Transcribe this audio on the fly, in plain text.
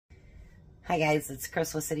Hi guys, it's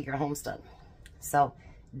Kris with City Girl Homestead. So,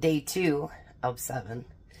 day 2 of 7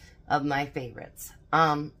 of my favorites.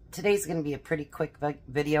 Today's going to be a pretty quick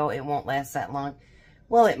video. It won't last that long.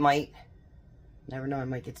 Well, it might. Never know, I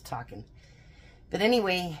might get to talking. But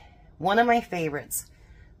anyway, one of my favorites.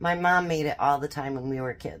 My mom made it all the time when we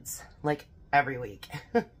were kids. Like, every week.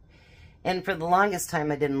 And for the longest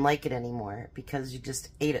time, I didn't like it anymore because you just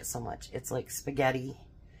ate it so much. It's like spaghetti.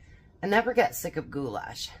 I never got sick of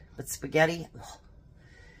goulash, but spaghetti, ugh.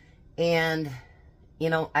 And, you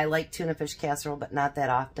know, I like tuna fish casserole, but not that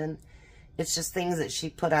often. It's just things that she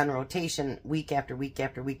put on rotation week after week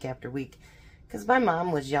after week after week. Because my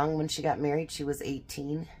mom was young when she got married. She was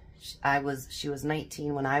 18. She was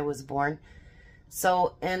 19 when I was born.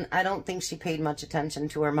 So, and I don't think she paid much attention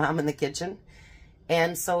to her mom in the kitchen.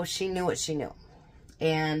 And so she knew what she knew.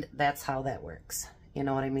 And that's how that works. You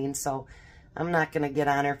know what I mean? So I'm not going to get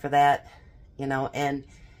on her for that, you know. And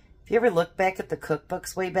if you ever look back at the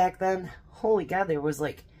cookbooks way back then, holy God, there was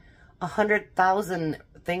like 100,000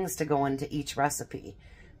 things to go into each recipe.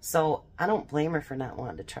 So I don't blame her for not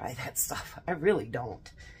wanting to try that stuff. I really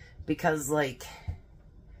don't. Because, like,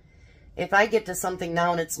 if I get to something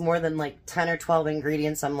now and it's more than like 10 or 12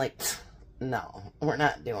 ingredients, I'm like, no, we're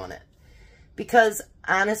not doing it. Because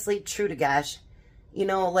honestly, true to gosh, you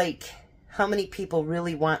know, like, how many people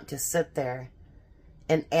really want to sit there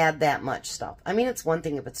and add that much stuff? I mean, it's one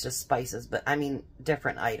thing if it's just spices, but I mean,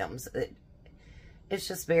 different items. It's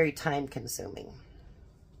just very time consuming.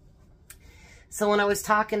 So when I was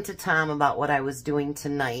talking to Tom about what I was doing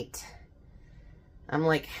tonight, I'm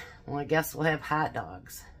like, well, I guess we'll have hot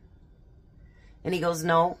dogs. And he goes,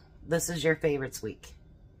 no, this is your favorites week.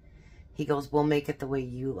 He goes, we'll make it the way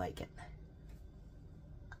you like it.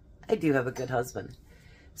 I do have a good husband.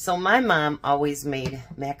 So my mom always made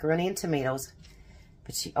macaroni and tomatoes,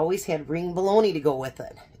 but she always had ring bologna to go with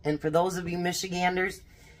it. And for those of you Michiganders,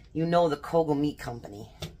 you know the Kogel Meat Company.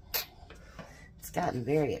 It's gotten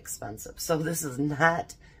very expensive. So this is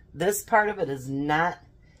not, this part of it is not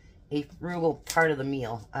a frugal part of the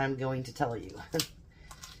meal, I'm going to tell you.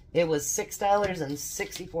 It was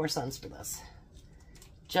 $6.64 for this.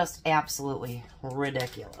 Just absolutely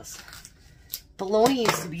ridiculous. Bologna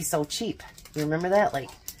used to be so cheap. You remember that? Like,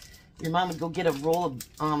 your mom would go get a roll of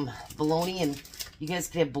bologna and you guys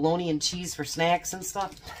could have bologna and cheese for snacks and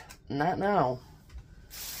stuff. Not now.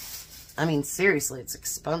 I mean, seriously, it's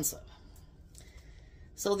expensive.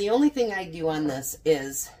 So the only thing I do on this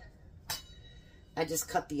is I just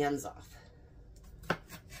cut the ends off.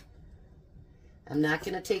 I'm not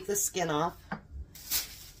going to take the skin off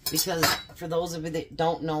because for those of you that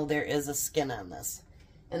don't know, there is a skin on this.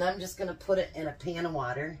 And I'm just going to put it in a pan of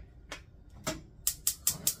water. And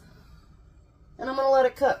I'm going to let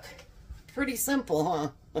it cook. Pretty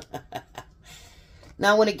simple, huh?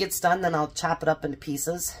 Now when it gets done, then I'll chop it up into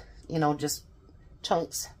pieces. You know, just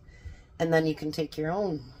chunks. And then you can take your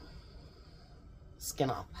own skin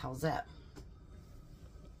off. How's that?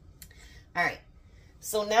 Alright.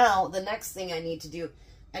 So now, the next thing I need to do,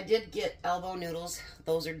 I did get elbow noodles.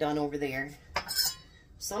 Those are done over there.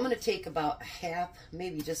 So I'm going to take about half,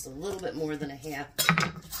 maybe just a little bit more than a half.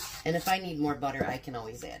 And if I need more butter, I can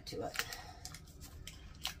always add to it.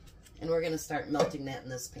 And we're going to start melting that in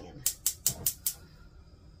this pan.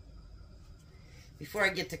 Before I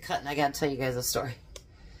get to cutting, I got to tell you guys a story.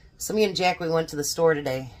 So me and Jack, we went to the store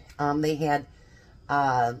today. They had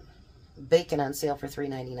bacon on sale for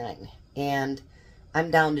 $3.99. And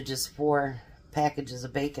I'm down to just 4 packages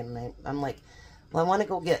of bacon. I'm like, well, I want to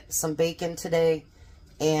go get some bacon today.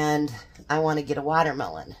 And I want to get a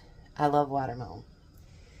watermelon. I love watermelon.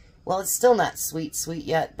 Well, it's still not sweet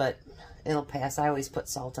yet, but it'll pass. I always put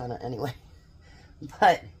salt on it anyway.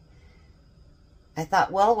 But I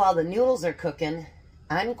thought, well, while the noodles are cooking,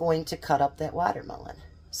 I'm going to cut up that watermelon.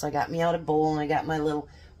 So I got me out a bowl and I got my little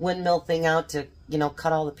windmill thing out to, you know,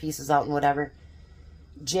 cut all the pieces out and whatever.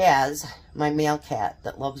 Jazz, my male cat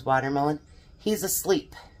that loves watermelon, he's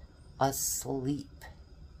asleep. Asleep.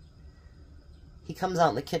 He comes out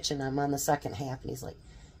in the kitchen, I'm on the second half, and he's like,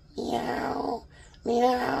 meow,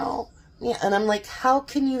 meow, meow. And I'm like, how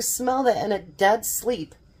can you smell that in a dead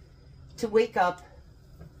sleep to wake up?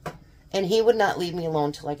 And he would not leave me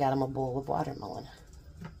alone till I got him a bowl of watermelon.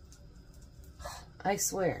 I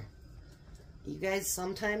swear. You guys,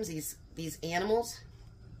 sometimes these animals,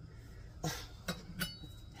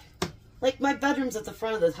 like my bedroom's at the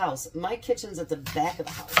front of the house. My kitchen's at the back of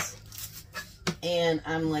the house. And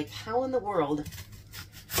I'm like, how in the world,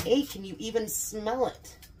 A, can you even smell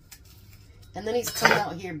it? And then he's coming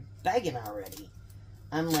out here begging already.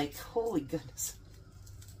 I'm like, holy goodness.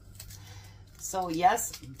 So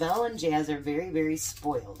yes, Belle and Jazz are very, very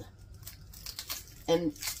spoiled.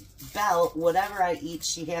 And Belle, whatever I eat,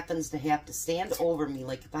 she happens to have to stand over me,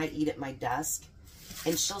 like if I eat at my desk,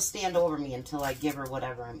 and she'll stand over me until I give her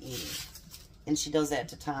whatever I'm eating. And she does that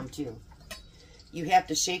to Tom, too. You have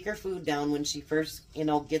to shake her food down when she first, you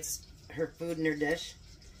know, gets her food in her dish.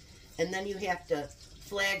 And then you have to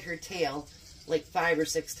flag her tail like 5 or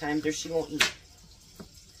 6 times or she won't eat.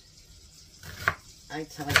 I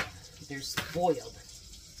tell you, they're spoiled.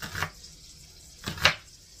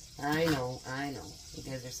 I know. You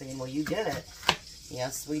guys are saying, well, you did it.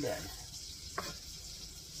 Yes, we did.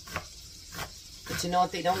 But you know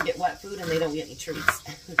what? They don't get wet food and they don't get any treats.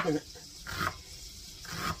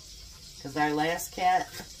 Because our last cat,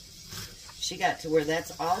 she got to where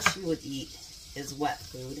that's all she would eat is wet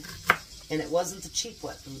food. And it wasn't the cheap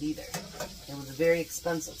wet food either. It was the very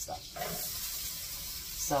expensive stuff.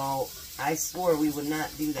 So I swore we would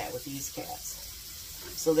not do that with these cats.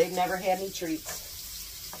 So they've never had any treats.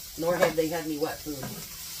 Nor have they had any wet food.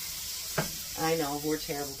 I know, we're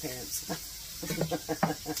terrible parents.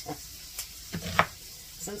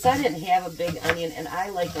 Since I didn't have a big onion, and I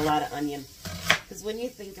like a lot of onion, because when you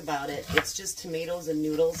think about it, it's just tomatoes and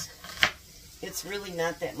noodles. It's really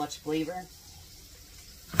not that much flavor.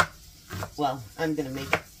 Well, I'm going to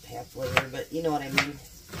make it have flavor, but you know what I mean.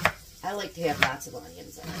 I like to have lots of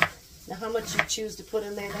onions in it. Now, how much you choose to put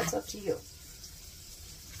in there, that's up to you.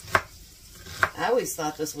 I always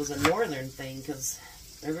thought this was a northern thing because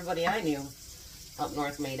everybody I knew up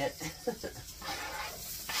north made it.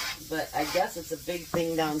 But I guess it's a big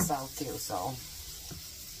thing down south too, so.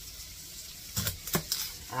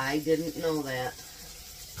 I didn't know that.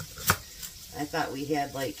 I thought we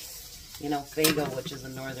had like, you know, Faygo, which is a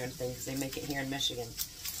northern thing because they make it here in Michigan.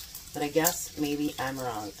 But I guess maybe I'm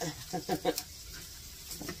wrong.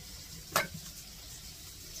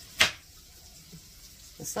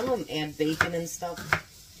 Some of them add bacon and stuff.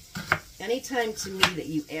 Anytime to me that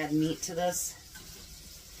you add meat to this,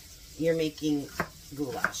 you're making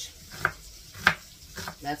goulash.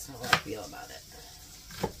 That's how I feel about it.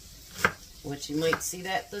 Which you might see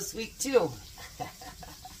that this week too.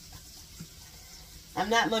 I'm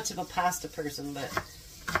not much of a pasta person, but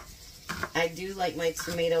I do like my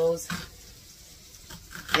tomatoes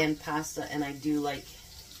and pasta, and I do like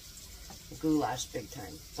goulash big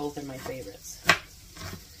time. Both are my favorites.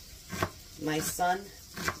 My son,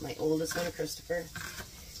 my oldest one, Christopher,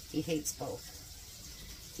 he hates both.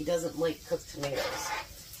 He doesn't like cooked tomatoes.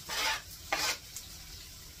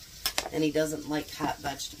 And he doesn't like hot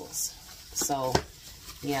vegetables. So,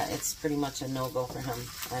 yeah, it's pretty much a no-go for him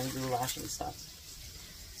on goulash and stuff.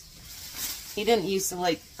 He didn't used to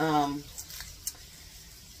like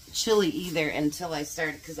chili either until I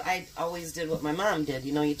started, because I always did what my mom did.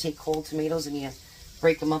 You know, you take whole tomatoes and you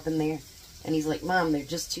break them up in there. And he's like, Mom, they're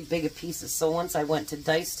just too big of pieces. So once I went to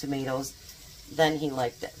diced tomatoes, then he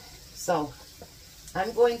liked it. So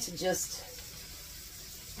I'm going to just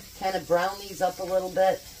kind of brown these up a little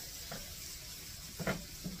bit.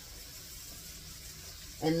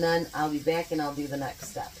 And then I'll be back and I'll do the next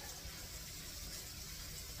step.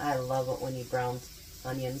 I love it when you brown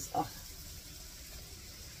onions. Oh,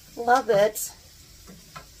 love it.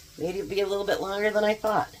 Maybe it'll be a little bit longer than I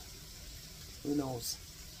thought. Who knows?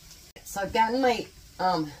 So I've gotten my,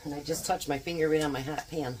 and I just touched my finger right on my hot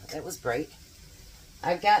pan. That was bright.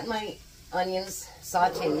 I've got my onions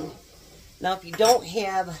sauteed. Now, if you don't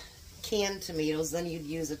have canned tomatoes, then you'd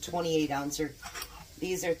use a 28 ouncer.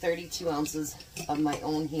 These are 32 ounces of my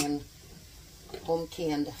own home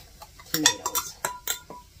canned tomatoes.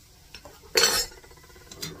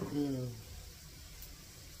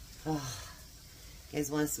 Oh, you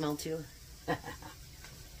guys want to smell too?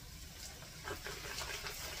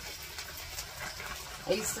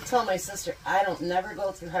 I used to tell my sister, I don't never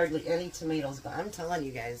go through hardly any tomatoes, but I'm telling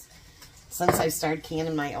you guys, since I started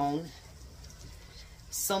canning my own,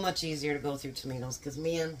 so much easier to go through tomatoes, because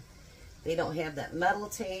man, they don't have that metal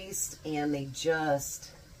taste, and they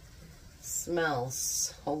just smell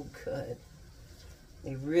so good.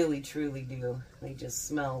 They really, truly do. They just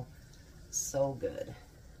smell so good.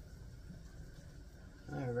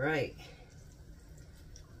 All right.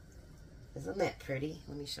 Isn't that pretty?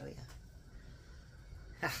 Let me show you.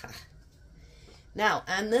 Now,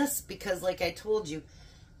 on this, because like I told you,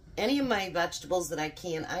 any of my vegetables that I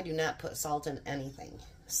can, I do not put salt in anything.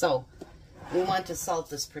 So, we want to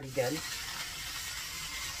salt this pretty good.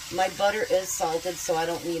 My butter is salted, so I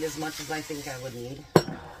don't need as much as I think I would need.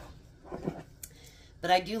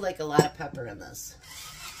 But I do like a lot of pepper in this.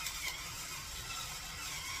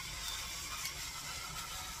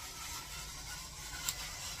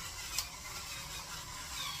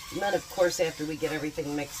 And then, of course, after we get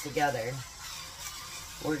everything mixed together,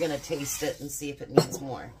 we're going to taste it and see if it needs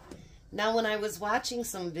more. Now, when I was watching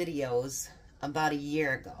some videos about a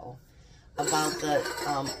year ago about the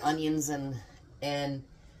onions and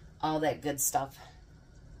all that good stuff,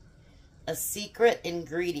 a secret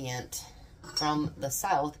ingredient from the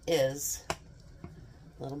South is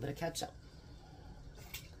a little bit of ketchup.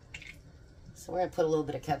 So we're going to put a little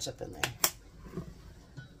bit of ketchup in there.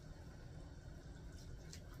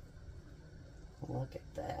 Look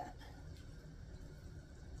at that.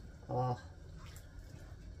 Oh.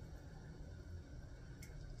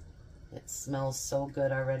 It smells so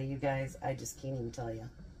good already, you guys. I just can't even tell you.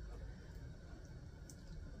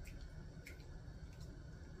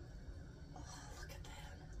 Oh, look at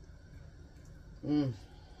that.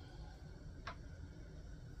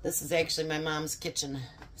 This is actually my mom's kitchen.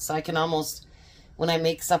 So I can almost, when I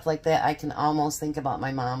make stuff like that, I can almost think about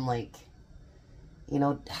my mom, like, you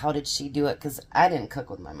know, how did she do it? Because I didn't cook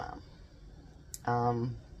with my mom.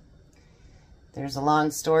 There's a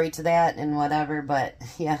long story to that and whatever, but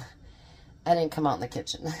yeah, I didn't come out in the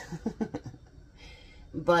kitchen.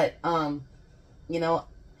 But, you know,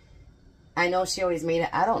 I know she always made it.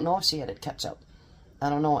 I don't know if she added ketchup. I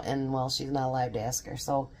don't know. And, well, she's not alive to ask her.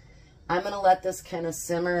 So I'm going to let this kind of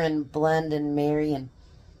simmer and blend and marry. And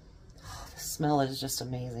oh, the smell is just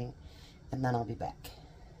amazing. And then I'll be back.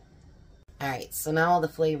 All right, so now all the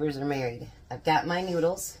flavors are married. I've got my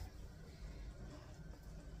noodles.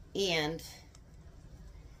 And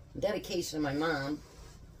in dedication to my mom,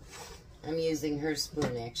 I'm using her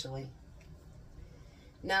spoon, actually.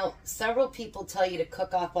 Now, several people tell you to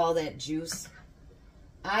cook off all that juice.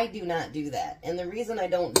 I do not do that. And the reason I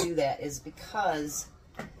don't do that is because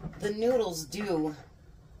the noodles do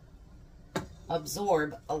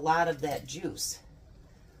absorb a lot of that juice.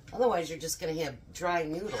 Otherwise, you're just going to have dry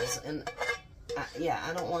noodles. And, yeah,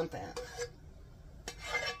 I don't want that.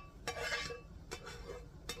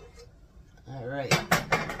 All right.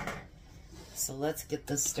 So let's get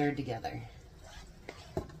this stirred together.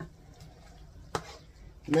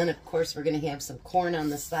 And then, of course, we're going to have some corn on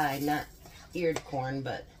the side. Not eared corn,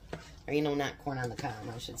 but, or, you know, not corn on the cob,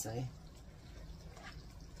 I should say.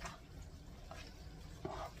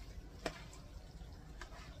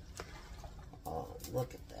 Oh,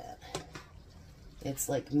 look at that. It's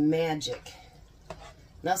like magic.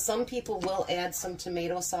 Now, some people will add some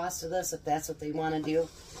tomato sauce to this if that's what they want to do.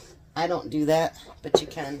 I don't do that, but you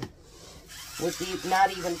can. With the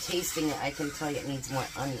not even tasting it, I can tell you it needs more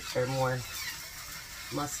onion or more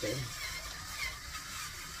mustard.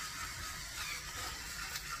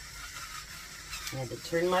 I had to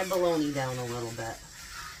turn my bologna down a little bit.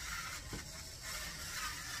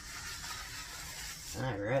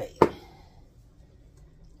 All right.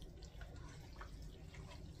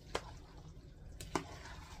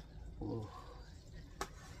 Ooh.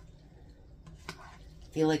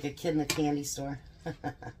 Feel like a kid in the candy store.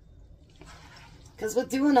 Because with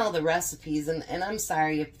doing all the recipes, and I'm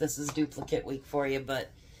sorry if this is duplicate week for you,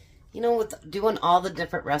 but, you know, with doing all the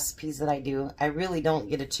different recipes that I do, I really don't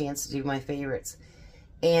get a chance to do my favorites.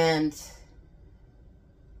 And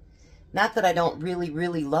not that I don't really,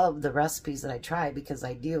 really love the recipes that I try, because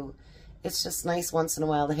I do. It's just nice once in a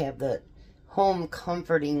while to have the home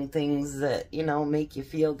comforting things that, you know, make you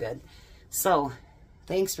feel good. So,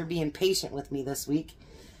 thanks for being patient with me this week,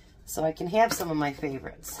 so I can have some of my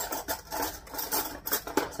favorites.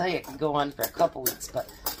 I tell you, I could go on for a couple weeks,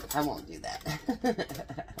 but I won't do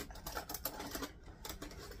that.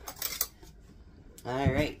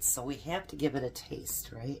 All right, so we have to give it a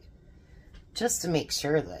taste, right? Just to make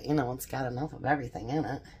sure that, you know, it's got enough of everything in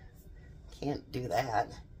it. Can't do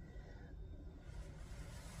that.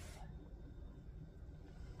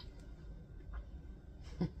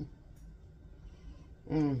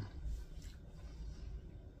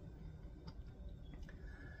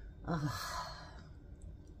 Oh,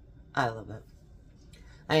 I love it.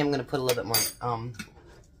 I am going to put a little bit more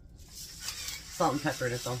salt and pepper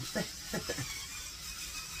in it, though.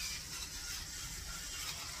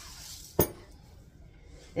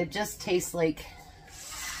 It just tastes like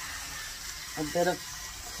a bit of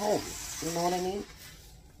home. You know what I mean?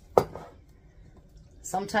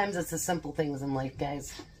 Sometimes it's the simple things in life,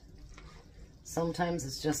 guys. Sometimes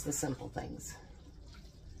it's just the simple things.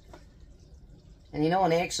 And you know,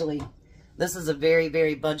 and actually, this is a very,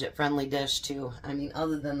 very budget-friendly dish, too. I mean,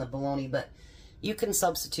 other than the bologna, but you can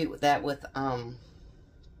substitute with that with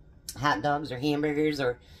hot dogs or hamburgers,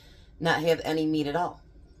 or not have any meat at all.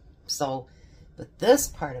 So, but this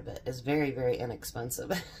part of it is very, very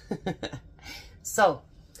inexpensive. So,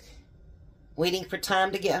 waiting for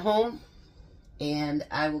Tom to get home, and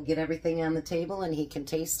I will get everything on the table, and he can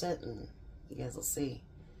taste it, and you guys will see.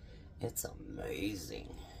 It's amazing.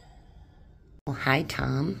 Well, hi,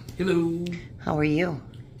 Tom. Hello. How are you?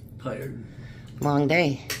 Tired. Long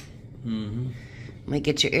day. Mm-hmm. Might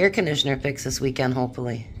get your air conditioner fixed this weekend,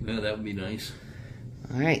 hopefully. Yeah, that would be nice.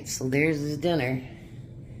 All right, so there's his dinner.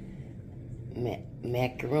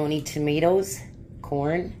 Macaroni, tomatoes,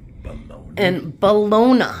 corn, Bologna. and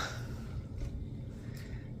bologna.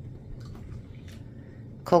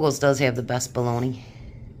 Kogel's does have the best bologna.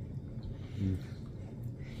 Mm.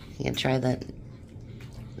 You can try that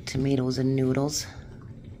tomatoes and noodles.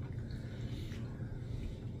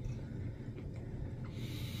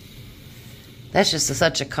 That's just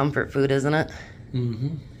such a comfort food, isn't it?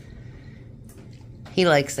 Mm-hmm. He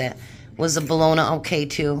likes that. Was the bologna okay,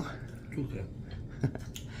 too? Okay.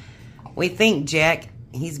 We think Jack,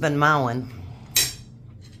 he's been mowing.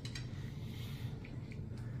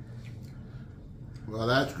 Well,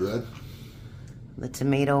 that's good. The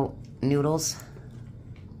tomato noodles.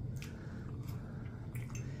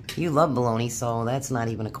 You love bologna, so that's not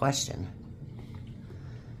even a question.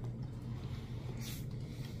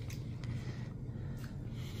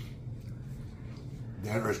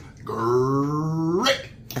 That is great.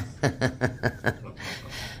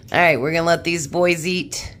 All right, we're going to let these boys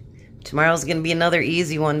eat. Tomorrow's going to be another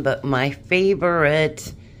easy one, but my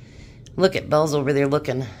favorite. Look at Belle's over there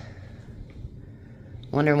looking.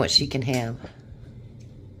 Wondering what she can have.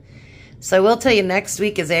 So I will tell you, next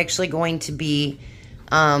week is actually going to be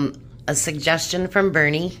a suggestion from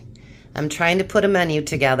Bernie. I'm trying to put a menu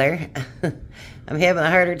together. I'm having a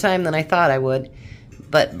harder time than I thought I would.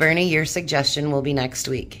 But Bernie, your suggestion will be next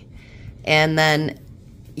week. And then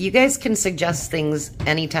you guys can suggest things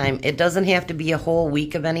anytime. It doesn't have to be a whole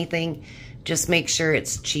week of anything. Just make sure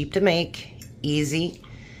it's cheap to make, easy,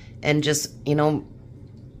 and just, you know,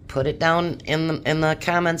 put it down in the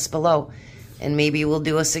comments below. And maybe we'll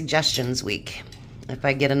do a suggestions week if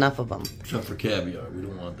I get enough of them. Except for caviar. We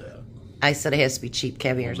don't want that. I said it has to be cheap.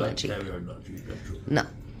 Caviar's not cheap. Caviar's not cheap. That's true. No.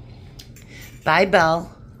 Bye,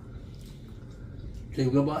 Belle. Say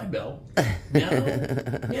goodbye, Belle.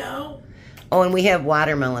 Meow. Meow. Oh, and we have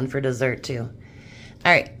watermelon for dessert, too.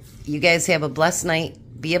 All right. You guys have a blessed night.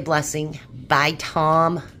 Be a blessing. Bye,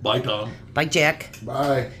 Tom. Bye, Tom. Bye, Jack.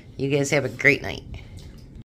 Bye. You guys have a great night.